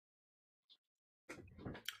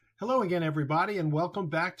Hello again, everybody, and welcome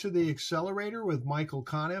back to the Accelerator with Michael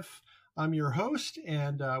Conniff. I'm your host,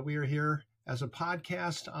 and we are here as a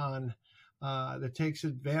podcast on that takes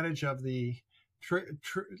advantage of the,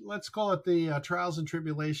 let's call it the trials and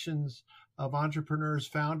tribulations of entrepreneurs,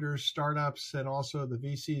 founders, startups, and also the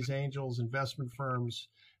VCs, angels, investment firms,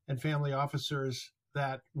 and family officers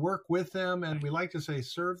that work with them. And we like to say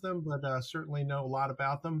serve them, but certainly know a lot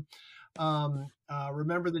about them.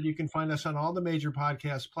 Remember that you can find us on all the major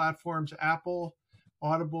podcast platforms, Apple,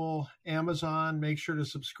 Audible, Amazon. Make sure to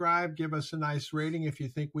subscribe. Give us a nice rating if you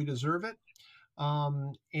think we deserve it.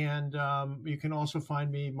 You can also find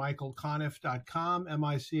me, michaelconniff.com,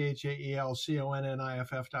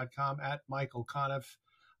 MichaelConniff.com, at Michael Conniff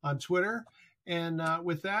on Twitter. And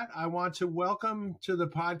with that, I want to welcome to the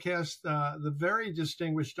podcast the very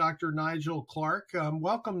distinguished Dr. Nigel Clarke.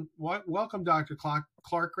 Welcome, Dr. Clarke.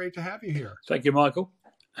 Great to have you here. Thank you, Michael.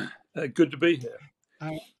 Good to be here.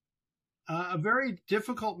 A very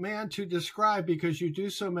difficult man to describe because you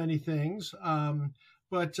do so many things.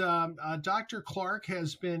 But Dr. Clarke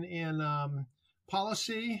has been in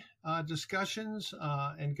policy discussions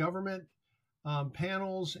and government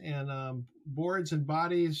panels and boards and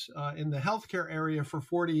bodies in the healthcare area for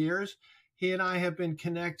 40 years. He and I have been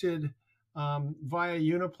connected via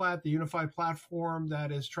UNIPLAT, the unified platform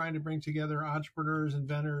that is trying to bring together entrepreneurs,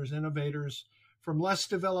 inventors, innovators from less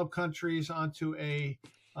developed countries onto a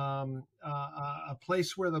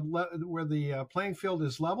place where the playing field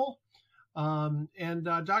is level.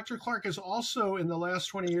 Dr. Clarke has also, in the last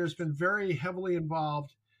 20 years, been very heavily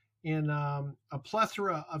involved in a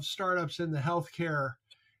plethora of startups in the healthcare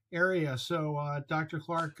area. So, Dr.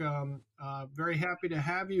 Clarke, very happy to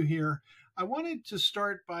have you here. I wanted to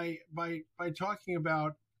start by talking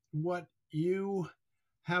about what you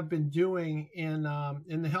have been doing in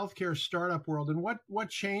the healthcare startup world and what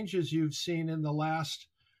changes you've seen in the last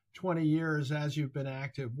 20 years as you've been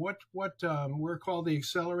active. What we're called the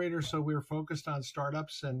Accelerator, so we're focused on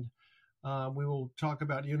startups, and we will talk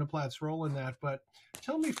about UNIPLAT's role in that. But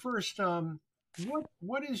tell me first,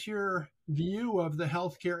 what is your view of the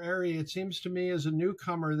healthcare area? It seems to me as a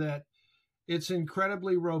newcomer that it's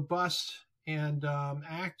incredibly robust and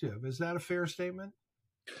active. Is that a fair statement?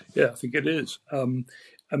 Yeah, I think it is. I mean,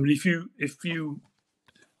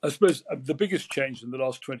 I suppose the biggest change in the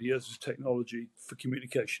last 20 years is technology for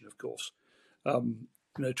communication, of course.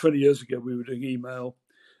 20 years ago, we were doing email,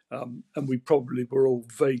 and we probably were all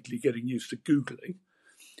vaguely getting used to Googling,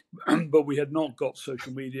 but we had not got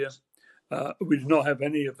social media. We did not have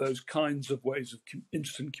any of those kinds of ways of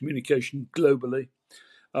instant communication globally.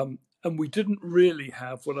 And we didn't really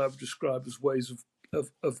have what I would describe as ways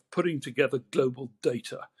of putting together global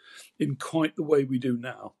data in quite the way we do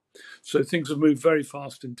now. So things have moved very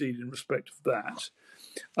fast indeed in respect of that.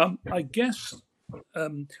 I guess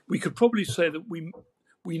we could probably say that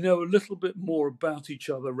we know a little bit more about each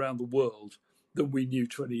other around the world than we knew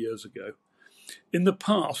 20 years ago. In the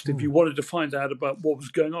past, if you wanted to find out about what was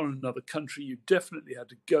going on in another country, you definitely had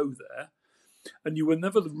to go there. And you were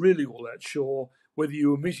never really all that sure whether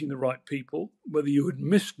you were meeting the right people, whether you had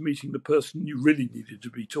missed meeting the person you really needed to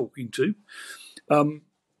be talking to. And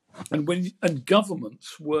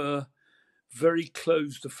governments were very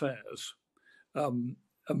closed affairs. I mean,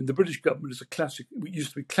 the British government is used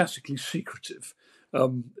to be classically secretive. It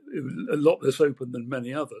was a lot less open than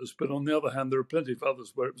many others, but on the other hand, there are plenty of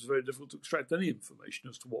others where it was very difficult to extract any information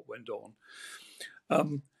as to what went on.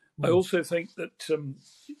 I also think that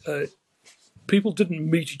people didn't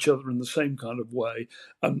meet each other in the same kind of way.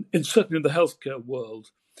 Certainly in the healthcare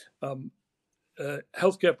world,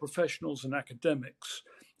 healthcare professionals and academics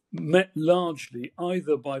met largely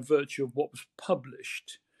either by virtue of what was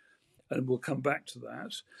published, and we'll come back to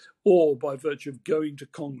that, or by virtue of going to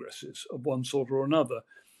congresses of one sort or another.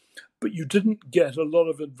 But you didn't get a lot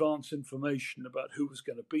of advance information about who was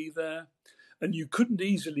going to be there, and you couldn't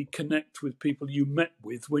easily connect with people you met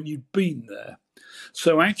with when you'd been there.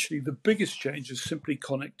 So actually, the biggest change is simply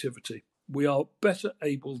connectivity. We are better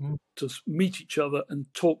able to meet each other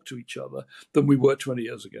and talk to each other than we were 20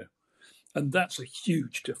 years ago. And that's a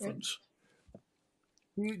huge difference.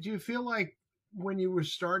 Do you feel like when you were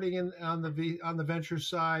starting on the venture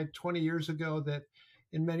side 20 years ago that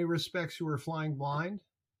in many respects you were flying blind?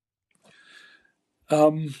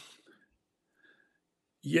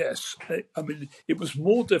 Yes. I mean, it was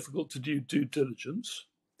more difficult to do due diligence.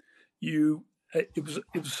 It was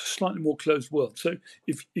a slightly more closed world. So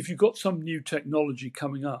if you got some new technology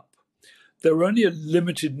coming up, there were only a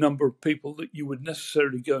limited number of people that you would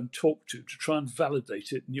necessarily go and talk to try and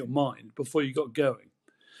validate it in your mind before you got going.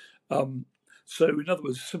 So in other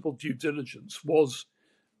words, simple due diligence was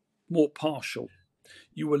more partial.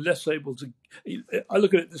 you were less able to. I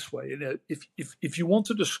look at it this way: if you want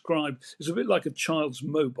to describe, it's a bit like a child's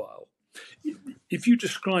mobile. If you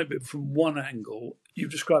describe it from one angle, you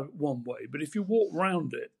describe it one way. But if you walk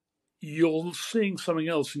around it, you're seeing something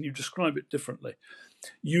else, and you describe it differently.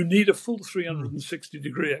 You need a full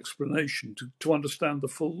 360-degree explanation to understand the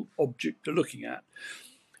full object you're looking at.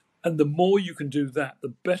 And the more you can do that,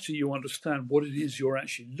 the better you understand what it is you're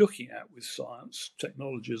actually looking at with science,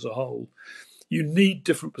 technology as a whole. You need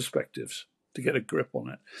different perspectives to get a grip on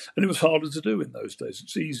it. And it was harder to do in those days.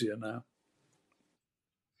 It's easier now.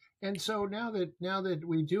 And so now that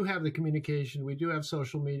we do have the communication, we do have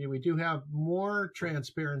social media, we do have more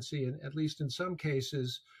transparency, and at least in some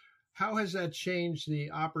cases, how has that changed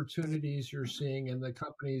the opportunities you're seeing in the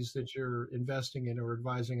companies that you're investing in or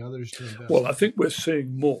advising others to invest in? Well, I think we're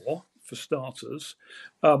seeing more, for starters.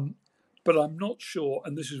 But I'm not sure,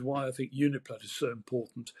 and this is why I think UNIPLAT is so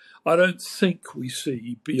important. I don't think we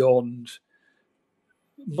see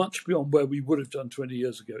much beyond where we would have done 20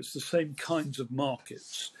 years ago. It's the same kinds of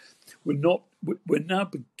markets. We're now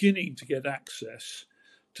beginning to get access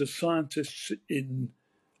to scientists in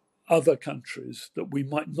other countries that we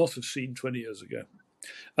might not have seen 20 years ago.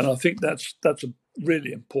 And I think that's a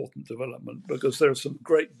really important development, because there are some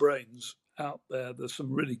great brains out there. There's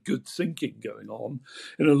some really good thinking going on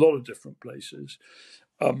in a lot of different places.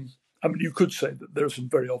 I mean, you could say that there are some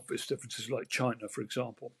very obvious differences, like China, for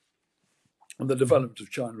example. And the development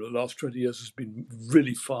of China in the last 20 years has been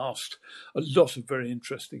really fast. A lot of very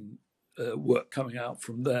interesting work coming out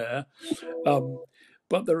from there.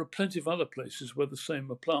 But there are plenty of other places where the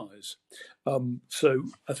same applies. So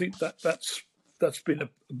I think that's been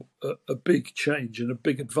a big change and a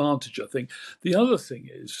big advantage, I think. The other thing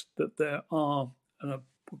is that there are, and I'll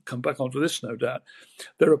come back onto this no doubt,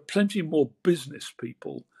 there are plenty more business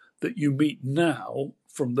people that you meet now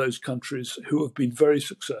from those countries who have been very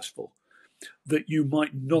successful that you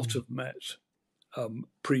might not have met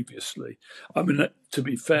previously. I mean, to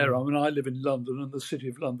be fair, I live in London, and the City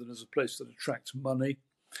of London is a place that attracts money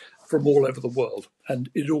from all over the world, and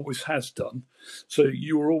it always has done. So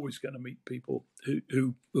you are always going to meet people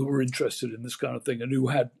who were interested in this kind of thing and who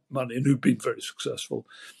had money and who've been very successful.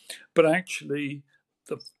 But actually,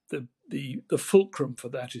 the fulcrum for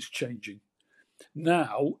that is changing.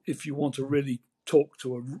 Now, if you want to really talk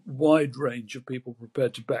to a wide range of people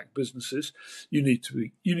prepared to back businesses, you need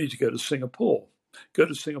to go to Singapore. Go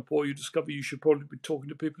to Singapore, you discover you should probably be talking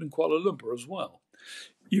to people in Kuala Lumpur as well.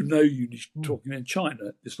 You need to be talking in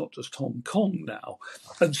China. It's not just Hong Kong now,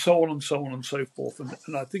 and so on and so on and so forth.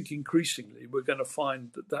 And I think increasingly we're going to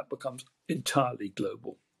find that becomes entirely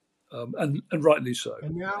global, and rightly so.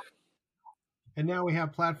 And now we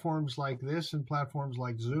have platforms like this and platforms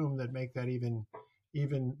like Zoom that make that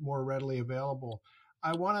even more readily available.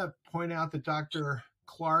 I want to point out that Dr.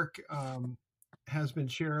 Clarke has been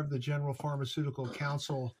chair of the General Pharmaceutical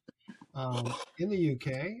Council in the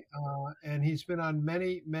UK, and he's been on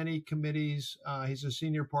many committees. He's a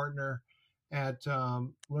senior partner at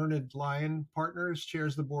Learned Lion Partners,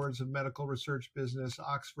 chairs the boards of Medical Research Business,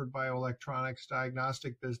 Oxford Bioelectronics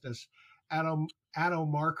Diagnostic Business,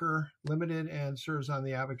 Marker Limited, and serves on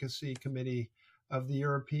the advocacy committee of the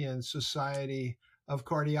European Society of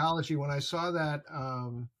Cardiology. When I saw that,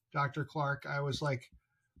 Dr. Clarke, I was like,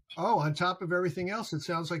 oh, on top of everything else, it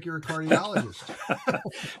sounds like you're a cardiologist.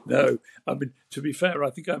 No, I mean, to be fair, I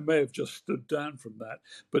think I may have just stood down from that.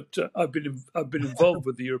 But I've been involved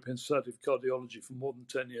with the European Society of Cardiology for more than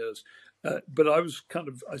 10 years. But I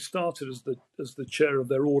started as the chair of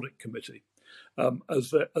their audit committee,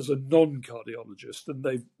 as a non-cardiologist, and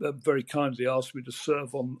they very kindly asked me to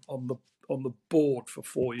serve on the board for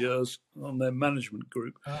 4 years on their management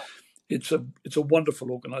group. It's a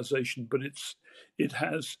wonderful organisation, but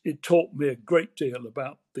it taught me a great deal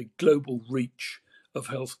about the global reach of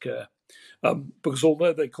healthcare, because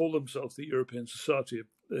although they call themselves the European Society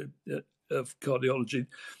of Cardiology,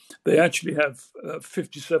 they actually have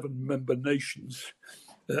 57 member nations,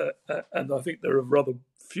 and I think there are rather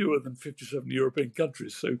fewer than 57 European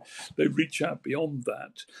countries, so they reach out beyond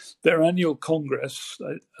that. Their annual congress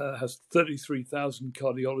has 33,000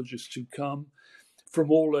 cardiologists who come from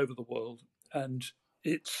all over the world, and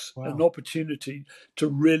it's an opportunity to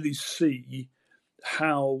really see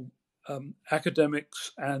how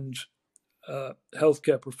academics and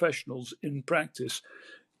healthcare professionals in practice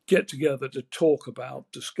get together to talk about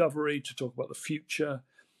discovery, to talk about the future,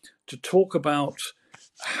 to talk about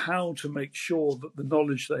how to make sure that the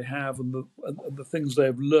knowledge they have and the things they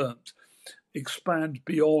have learnt expand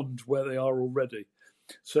beyond where they are already.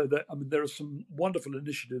 So there are some wonderful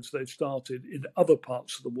initiatives they've started in other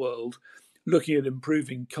parts of the world, looking at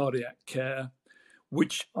improving cardiac care,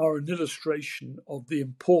 which are an illustration of the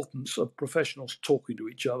importance of professionals talking to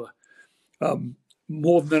each other.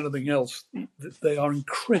 More than anything else, they are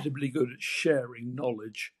incredibly good at sharing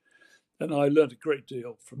knowledge. And I learned a great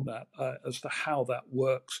deal from that as to how that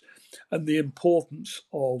works and the importance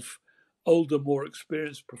of older, more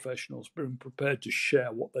experienced professionals being prepared to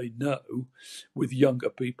share what they know with younger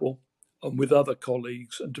people and with other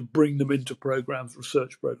colleagues and to bring them into programs,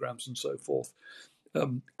 research programs and so forth.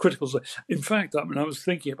 Critical. In fact, I was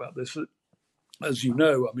thinking about this. As you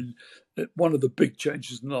know, one of the big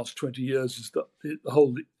changes in the last 20 years is the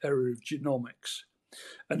whole area of genomics.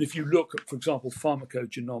 And if you look at, for example,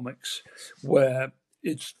 pharmacogenomics, where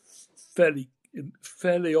it's fairly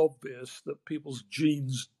obvious that people's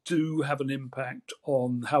genes do have an impact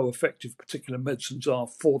on how effective particular medicines are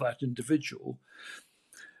for that individual,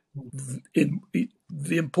 in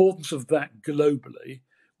the importance of that globally,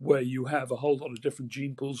 where you have a whole lot of different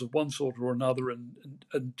gene pools of one sort or another,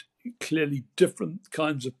 and clearly different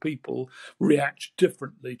kinds of people react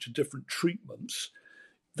differently to different treatments.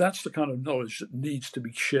 That's the kind of knowledge that needs to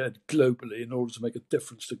be shared globally in order to make a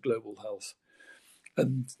difference to global health.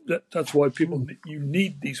 And that's why you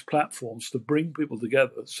need these platforms to bring people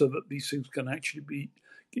together so that these things can actually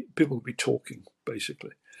people will be talking,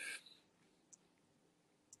 basically.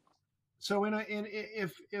 So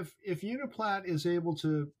if UNIPLAT is able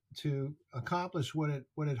to accomplish what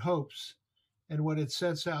it hopes and what it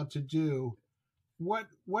sets out to do, what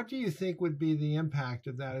do you think would be the impact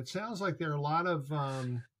of that? It sounds like there are a lot of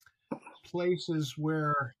places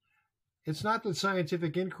where it's not that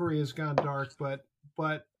scientific inquiry has gone dark, but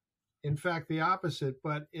in fact the opposite.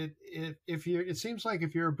 But it seems like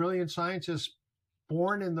if you're a brilliant scientist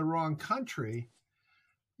born in the wrong country,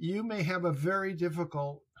 you may have a very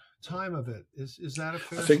difficult time of it. Is that a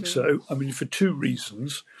fair statement? I think so. For two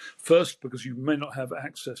reasons. First, because you may not have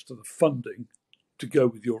access to the funding to go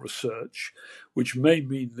with your research, which may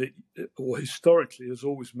mean that, or historically has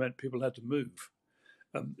always meant people had to move.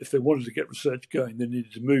 If they wanted to get research going, they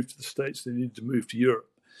needed to move to the States, they needed to move to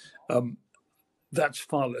Europe. That's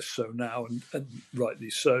far less so now, and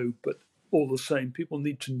rightly so, but all the same, people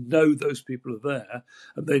need to know those people are there,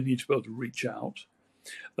 and they need to be able to reach out.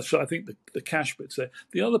 So I think the cash bit's there.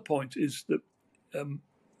 The other point is that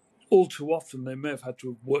all too often they may have had to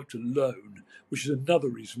have worked alone, which is another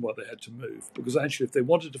reason why they had to move. Because actually, if they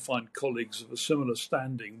wanted to find colleagues of a similar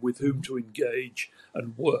standing with whom to engage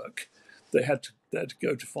and work, they had to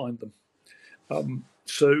go to find them. And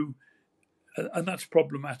that's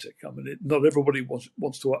problematic. Not everybody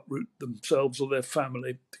wants to uproot themselves or their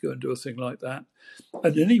family to go and do a thing like that.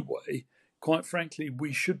 And anyway, quite frankly,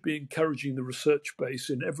 we should be encouraging the research base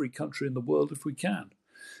in every country in the world if we can.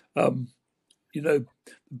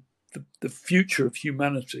 The future of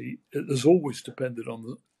humanity has always depended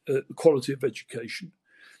on the quality of education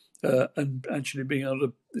and actually being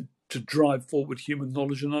able to drive forward human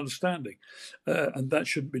knowledge and understanding. And that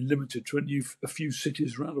shouldn't be limited to a few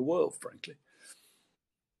cities around the world, frankly.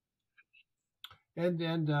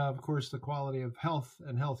 And of course, the quality of health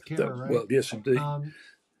and healthcare, right? Well, yes, indeed.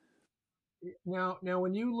 Now,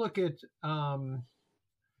 when you look at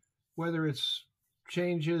whether it's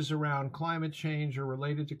changes around climate change or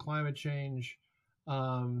related to climate change,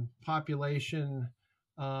 population,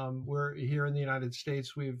 we're here in the United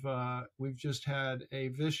States. We've just had a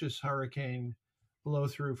vicious hurricane blow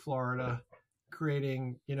through Florida,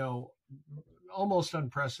 creating almost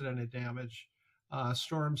unprecedented damage.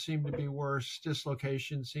 Storms seem to be worse.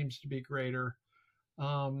 Dislocation seems to be greater.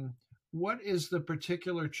 What is the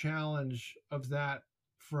particular challenge of that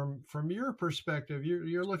from your perspective?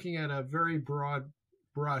 You're looking at a very broad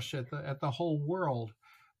brush at the whole world,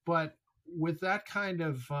 but with that kind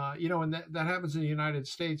of and that happens in the United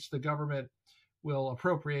States, the government will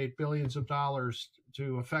appropriate billions of dollars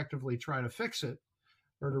to effectively try to fix it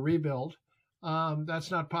or to rebuild.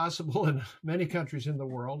 That's not possible in many countries in the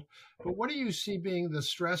world. But what do you see being the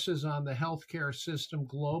stresses on the healthcare system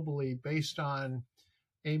globally based on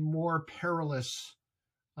a more perilous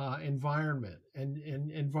environment and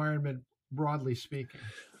environment broadly speaking?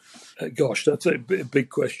 Gosh, that's a big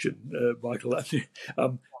question, Michael.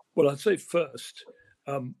 Well, I'd say first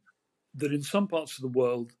that in some parts of the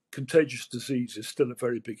world, contagious disease is still a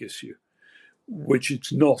very big issue, which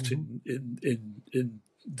it's not in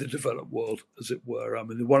the developed world, as it were.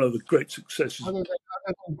 One of the great successes. Other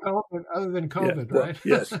than COVID, yeah, well, right?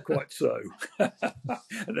 Yes, quite so.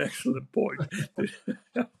 An excellent point.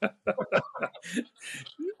 I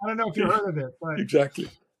don't know if you heard of it, but exactly.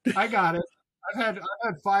 I got it. I've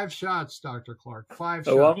had 5 shots, Dr. Clarke. 5 shots.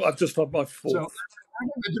 Oh, I've just had my 4th. in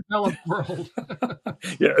the developed world.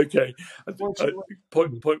 Yeah, okay. Fortunately.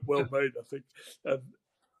 Point well made, I think.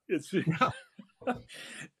 It's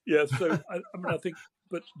yeah. So I mean, I think,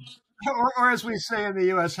 but or as we say in the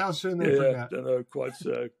U.S., how soon they forget. no, quite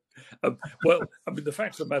so. Well, I mean, the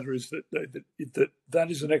fact of the matter is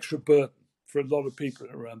that is an extra burden for a lot of people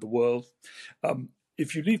around the world.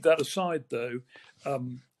 If you leave that aside, though,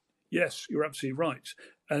 yes, you're absolutely right.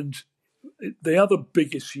 And the other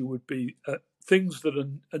big issue would be things that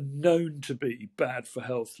are known to be bad for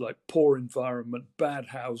health, like poor environment, bad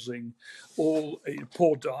housing,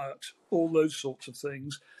 poor diet, all those sorts of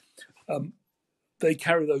things. They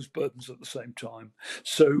carry those burdens at the same time.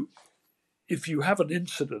 So if you have an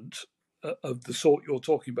incident of the sort you're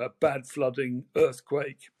talking about, bad flooding,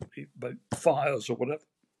 earthquake, fires or whatever,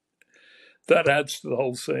 that adds to the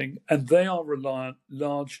whole thing. And they are reliant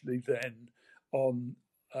largely then on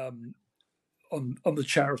the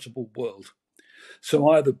charitable world. So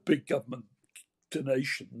either big government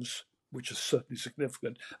donations, which are certainly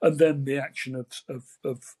significant, and then the action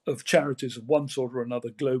of charities of one sort or another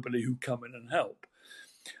globally who come in and help.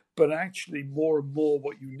 But actually, more and more,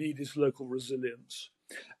 what you need is local resilience.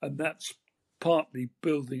 And that's partly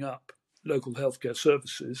building up local healthcare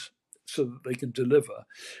services so that they can deliver.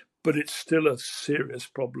 But it's still a serious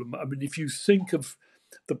problem. I mean, if you think of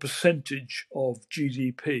the percentage of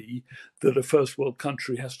GDP that a first world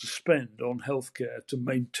country has to spend on healthcare to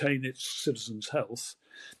maintain its citizens' health,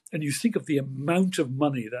 and you think of the amount of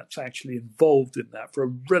money that's actually involved in that for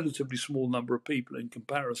a relatively small number of people in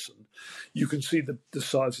comparison, you can see the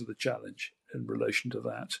size of the challenge in relation to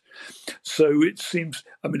that. So it seems,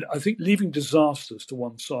 I mean, I think leaving disasters to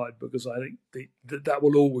one side, because I think that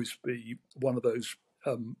will always be one of those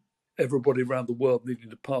everybody around the world needing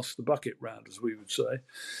to pass the bucket round, as we would say,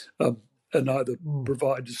 and either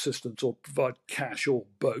provide assistance or provide cash or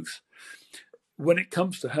both. When it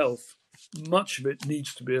comes to health, much of it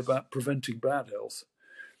needs to be about preventing bad health,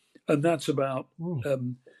 and that's about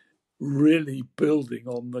really building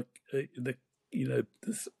on the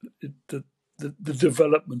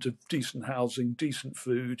development of decent housing, decent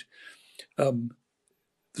food, the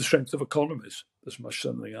strength of economies as much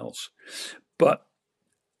as anything else. But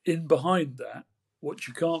in behind that, what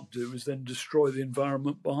you can't do is then destroy the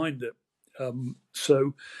environment behind it. I mean,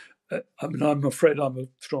 I'm afraid I'm a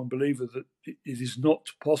strong believer that it is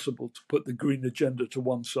not possible to put the green agenda to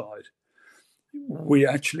one side. We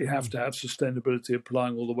actually have to have sustainability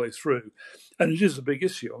applying all the way through. And it is a big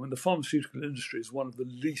issue. I mean, the pharmaceutical industry is one of the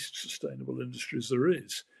least sustainable industries there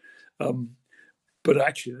is. But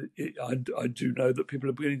actually, I do know that people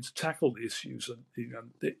are beginning to tackle the issues and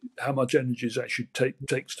how much energy it actually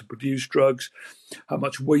takes to produce drugs, how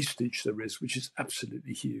much wastage there is, which is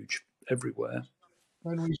absolutely huge everywhere.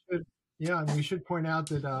 And we should point out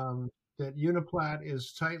that that UNIPLAT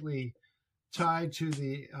is tightly tied to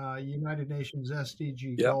the United Nations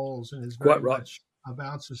SDG goals and is very much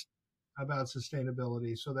about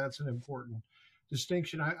sustainability. So that's an important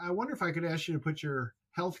distinction. I wonder if I could ask you to put your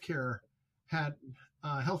healthcare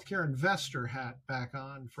investor hat back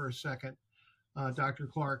on for a second, Dr.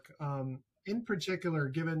 Clarke. In particular,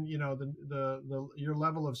 given your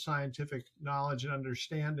level of scientific knowledge and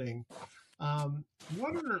understanding,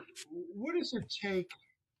 what does it take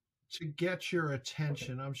to get your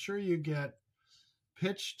attention? I'm sure you get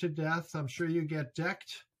pitched to death. I'm sure you get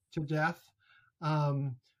decked to death.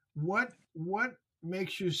 What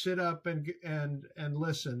makes you sit up and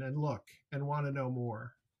listen and look and want to know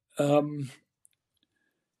more?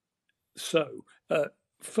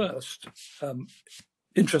 First,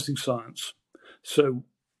 interesting science. So,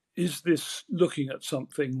 is this looking at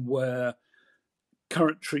something where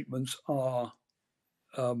current treatments are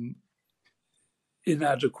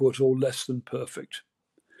inadequate or less than perfect?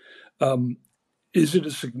 Is it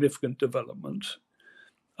a significant development?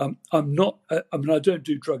 I'm not. I mean, I don't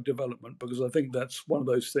do drug development because I think that's one of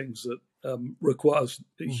those things that requires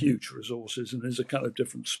huge resources and is a kind of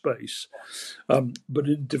different space. But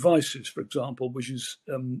in devices, for example, which is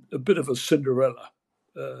a bit of a Cinderella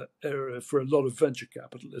area for a lot of venture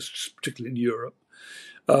capitalists, particularly in Europe,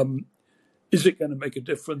 is it going to make a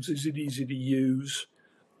difference? Is it easy to use?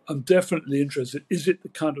 I'm definitely interested. Is it the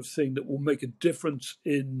kind of thing that will make a difference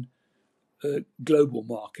in global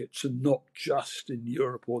markets and not just in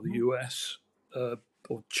Europe or the US or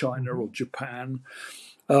China or Japan?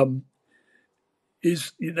 How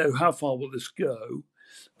far will this go?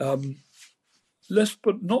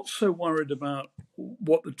 But not so worried about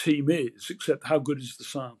what the team is, except how good is the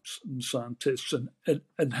science and scientists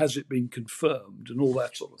and has it been confirmed and all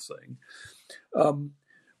that sort of thing.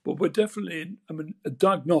 But we're definitely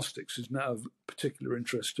diagnostics is now of particular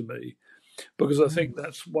interest to me. because I think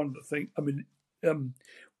that's one of the things. I mean,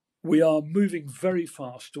 we are moving very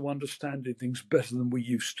fast to understanding things better than we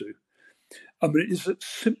used to. I mean, it is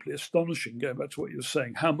simply astonishing, going back to what you were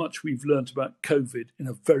saying, how much we've learned about COVID in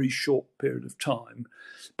a very short period of time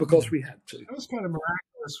because we had to. It was kind of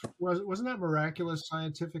miraculous. Wasn't that miraculous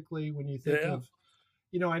scientifically when you think Yeah. of,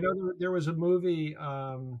 I know there was a movie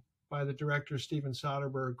by the director Steven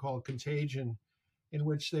Soderbergh called Contagion, in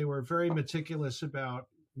which they were very meticulous about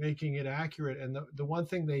making it accurate. And the one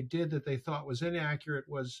thing they did that they thought was inaccurate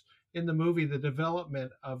was in the movie, the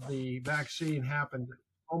development of the vaccine happened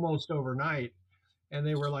almost overnight. And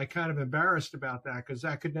they were like kind of embarrassed about that because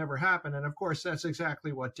that could never happen. And of course, that's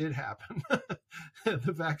exactly what did happen.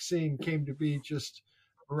 The vaccine came to be just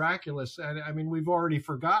miraculous. And I mean, we've already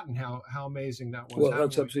forgotten how amazing that was. Well,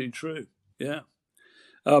 that's absolutely true. Yeah.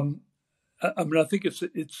 I mean, I think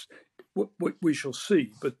it's we shall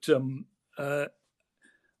see, but I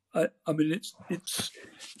mean, it's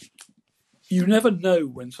you never know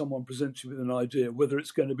when someone presents you with an idea whether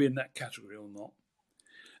it's going to be in that category or not.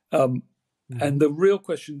 And the real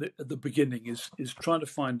question at the beginning is trying to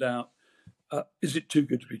find out, is it too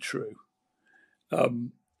good to be true?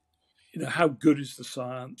 How good is the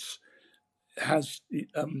science? And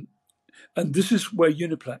this is where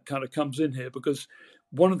UNIPLAT kind of comes in here, because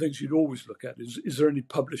one of the things you'd always look at is there any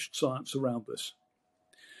published science around this?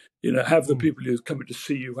 Have the people who are coming to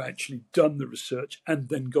see you actually done the research and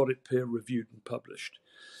then got it peer reviewed and published?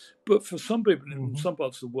 But for some people in some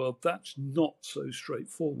parts of the world, that's not so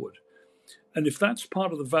straightforward. And if that's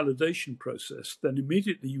part of the validation process, then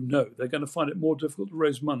immediately they're going to find it more difficult to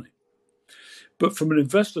raise money. But from an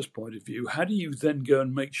investor's point of view, how do you then go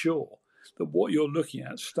and make sure that what you're looking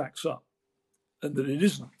at stacks up and that it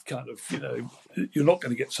isn't kind of, you're not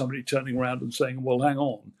going to get somebody turning around and saying, well, hang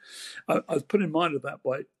on. I was put in mind of that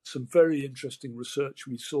by some very interesting research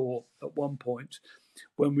we saw at one point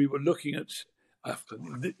when we were looking at,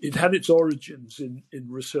 it had its origins in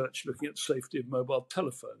research looking at safety of mobile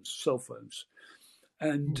telephones, cell phones.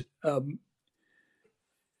 And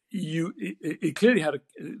it clearly had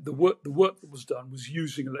the work that was done was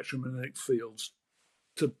using electromagnetic fields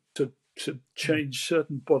to change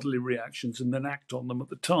certain bodily reactions and then act on them at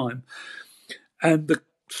the time. And the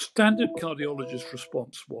standard cardiologist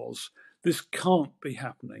response was, this can't be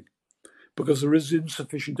happening because there is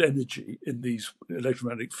insufficient energy in these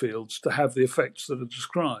electromagnetic fields to have the effects that are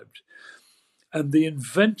described. And the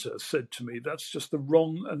inventor said to me, that's just the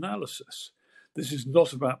wrong analysis. This is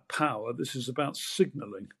not about power, this is about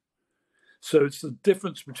signaling. So it's the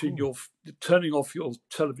difference between your turning off your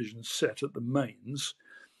television set at the mains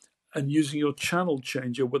and using your channel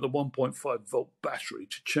changer with a 1.5 volt battery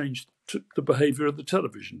to change the behavior of the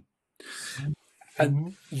television.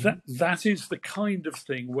 And that is the kind of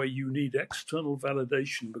thing where you need external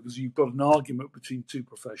validation because you've got an argument between two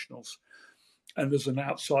professionals. And as an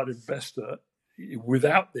outside investor,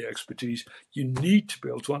 without the expertise, you need to be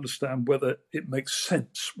able to understand whether it makes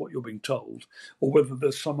sense what you're being told or whether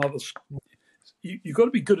there's some other... You've got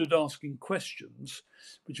to be good at asking questions,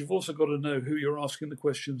 but you've also got to know who you're asking the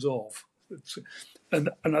questions of. And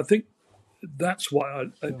I think that's why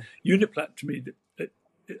UNIPLAT, to me,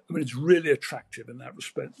 it's really attractive in that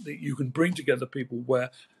respect, that you can bring together people where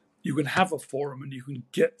you can have a forum and you can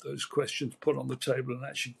get those questions put on the table and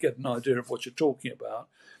actually get an idea of what you're talking about.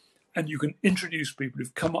 And you can introduce people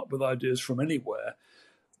who've come up with ideas from anywhere,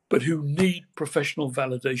 but who need professional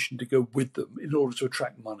validation to go with them in order to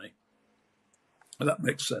attract money. And that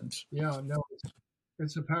makes sense. Yeah, no,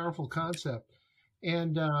 it's a powerful concept.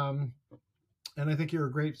 And I think you're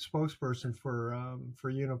a great spokesperson for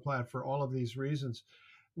UNIPLAT for all of these reasons.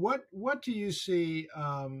 What do you see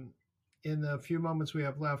in the few moments we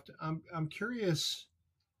have left? I'm curious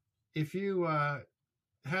if you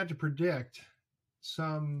had to predict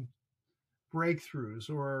some breakthroughs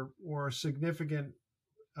or significant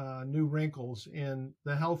new wrinkles in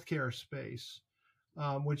the healthcare space,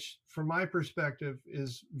 which from my perspective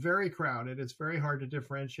is very crowded. It's very hard to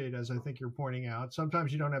differentiate, as I think you're pointing out.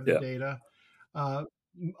 Sometimes you don't have the data.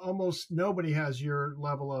 Almost nobody has your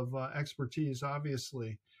level of expertise,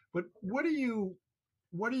 obviously. But what do you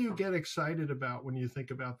get excited about when you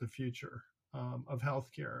think about the future of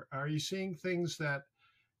healthcare? Are you seeing things that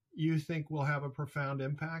you think will have a profound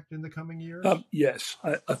impact in the coming years? Yes,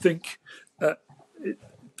 I think.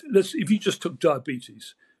 If you just took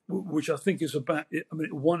diabetes, which I think is about,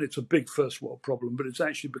 one, it's a big first world problem, but it's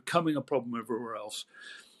actually becoming a problem everywhere else.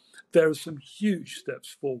 There are some huge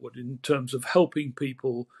steps forward in terms of helping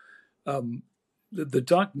people. The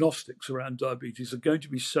diagnostics around diabetes are going to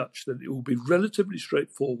be such that it will be relatively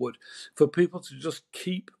straightforward for people to just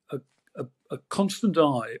keep a constant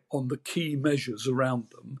eye on the key measures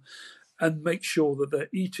around them, and make sure that they're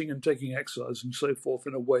eating and taking exercise and so forth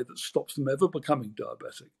in a way that stops them ever becoming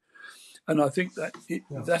diabetic. And I think that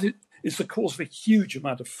it's the cause of a huge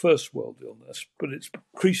amount of first world illness, but it's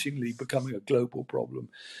increasingly becoming a global problem.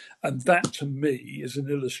 And that, to me, is an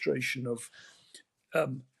illustration of,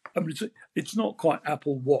 it's not quite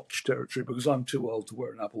Apple Watch territory, because I'm too old to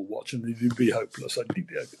wear an Apple Watch and it'd be hopeless.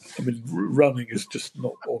 Running is just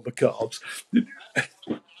not on the cards.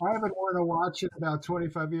 I haven't worn a watch in about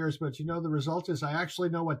 25 years, but the result is I actually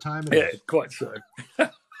know what time it is. Yeah, quite so.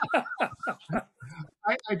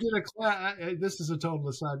 I did a class. This is a total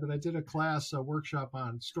aside, but I did a workshop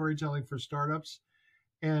on storytelling for startups,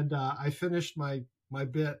 and I finished my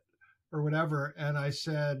bit or whatever, and I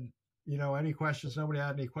said, any questions? Nobody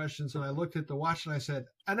had any questions, and I looked at the watch and I said,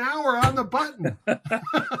 an hour on the button.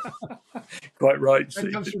 Quite right.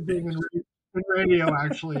 That comes from being in radio,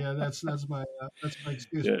 actually. That's my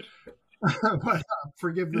excuse. Yeah. But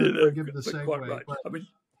forgive the segue. Quite right.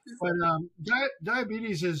 But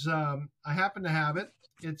diabetes is, I happen to have it.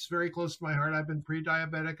 It's very close to my heart. I've been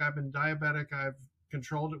pre-diabetic. I've been diabetic. I've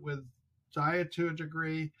controlled it with diet to a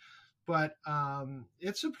degree. But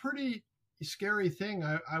it's a pretty scary thing.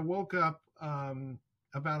 I woke up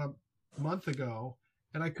about a month ago,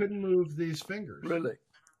 and I couldn't move these fingers. Really?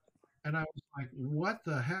 And I was like, what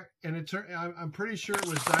the heck? And I'm pretty sure it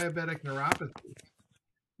was diabetic neuropathy.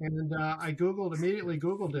 And I immediately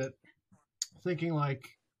Googled it, thinking like,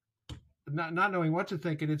 not knowing what to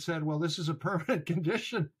think, and it said, well, this is a permanent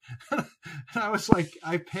condition. And I was like,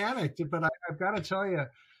 I panicked, but I've got to tell you,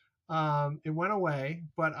 it went away,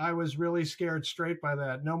 but I was really scared straight by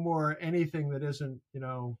that. No more anything that isn't,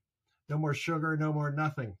 no more sugar, no more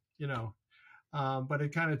nothing, but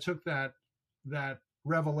it kind of took that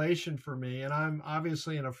revelation for me. And I'm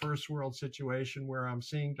obviously in a first world situation where I'm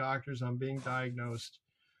seeing doctors, I'm being diagnosed.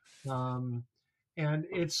 And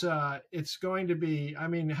it's going to be,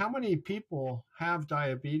 how many people have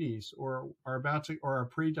diabetes or are about to, or are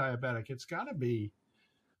pre-diabetic? It's got to be,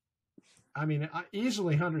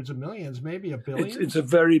 easily hundreds of millions, maybe a billion. It's a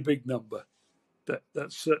very big number.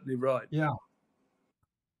 That's certainly right. Yeah.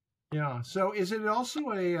 Yeah. So is it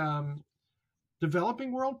also a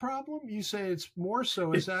developing world problem? You say it's more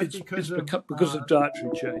so. Is that because of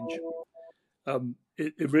dietary change?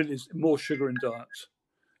 It really is more sugar in diets.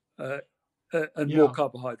 And more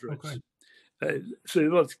carbohydrates. Okay. So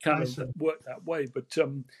it was kind of work that way, but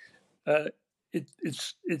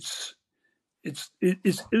it's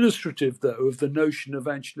illustrative, though, of the notion of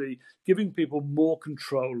actually giving people more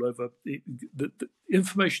control over the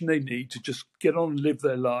information they need to just get on and live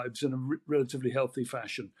their lives in a relatively healthy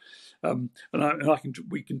fashion.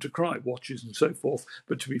 We can decry watches and so forth,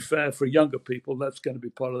 but to be fair, for younger people, that's going to be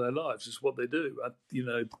part of their lives. It's what they do.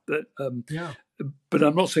 But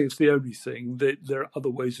I'm not saying it's the only thing. There are other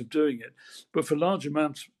ways of doing it. But for large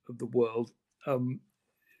amounts of the world,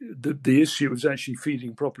 the issue is actually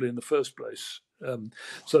feeding properly in the first place.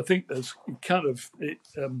 So I think there's kind of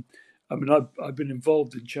I've been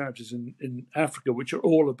involved in charities in Africa, which are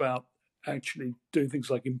all about actually doing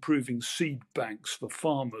things like improving seed banks for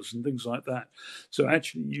farmers and things like that. So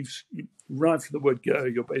actually, you right from the word go,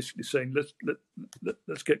 you're basically saying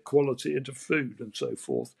let's get quality into food and so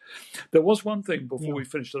forth. There was one thing before we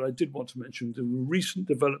finished that I did want to mention: the recent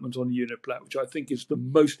development on UNIPLAT, which I think is the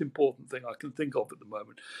most important thing I can think of at the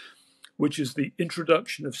moment, which is the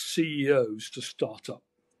introduction of CEOs to startup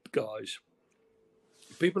guys.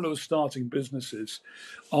 People who are starting businesses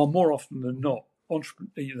are more often than not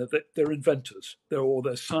they're inventors,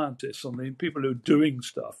 they're scientists, people who are doing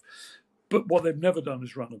stuff. But what they've never done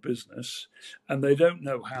is run a business, and they don't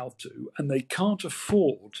know how to, and they can't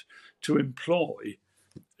afford to employ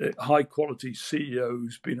high quality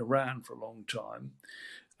CEOs been around for a long time.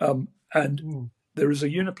 There is a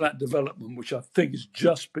UNIPLAT development which I think is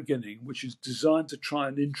just beginning, which is designed to try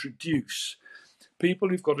and introduce people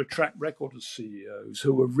who've got a track record as CEOs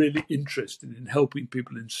who are really interested in helping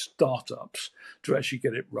people in startups to actually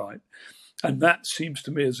get it right. And that seems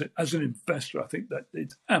to me, as an investor, I think that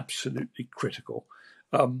it's absolutely critical,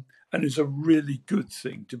 and is a really good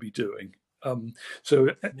thing to be doing. So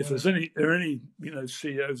if there are any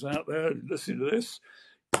CEOs out there listening to this,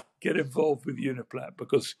 get involved with UNIPLAT,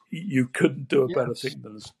 because you couldn't do a better thing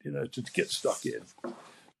than to get stuck in.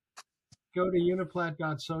 Go to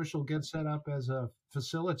uniplat.social, get set up as a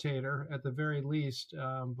facilitator at the very least,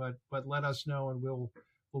 but let us know and we'll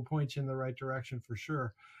point you in the right direction for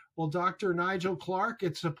sure. Well, Dr. Nigel Clarke,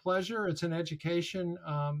 it's a pleasure. It's an education.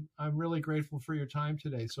 I'm really grateful for your time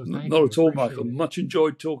today. So thank you. Not at all, Michael. Much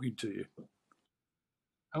enjoyed talking to you.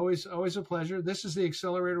 Always a pleasure. This is the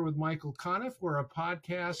Accelerator with Michael Conniff. We're a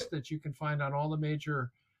podcast that you can find on all the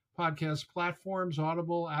major podcast platforms: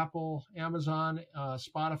 Audible, Apple, Amazon,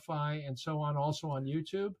 Spotify, and so on. Also on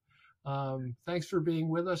YouTube. Thanks for being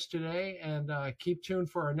with us today, and keep tuned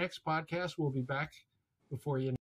for our next podcast. We'll be back before you know.